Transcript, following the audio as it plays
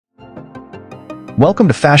Welcome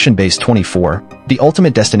to Fashion-Base-24, the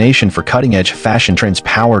ultimate destination for cutting-edge fashion trends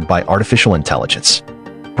powered by artificial intelligence.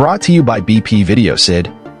 Brought to you by BP Video Syd,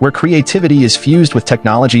 where creativity is fused with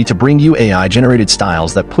technology to bring you AI-generated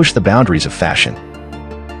styles that push the boundaries of fashion.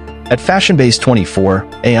 At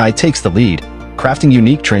Fashion-Base-24, AI takes the lead, crafting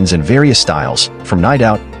unique trends in various styles, from night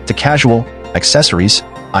out to casual, accessories,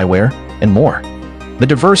 eyewear, and more. The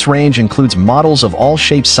diverse range includes models of all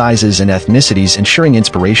shapes, sizes, and ethnicities, ensuring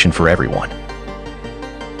inspiration for everyone.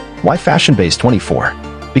 Why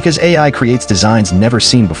Fashion-Base-24? Because AI creates designs never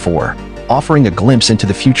seen before, offering a glimpse into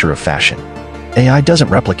the future of fashion. AI doesn't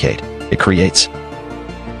replicate, it creates.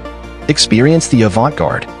 Experience the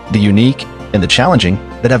avant-garde, the unique, and the challenging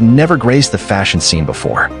that have never graced the fashion scene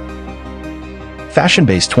before.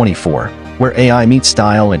 Fashion-Base-24, where AI meets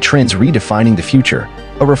style and trends redefining the future,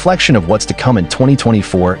 a reflection of what's to come in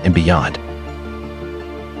 2024 and beyond.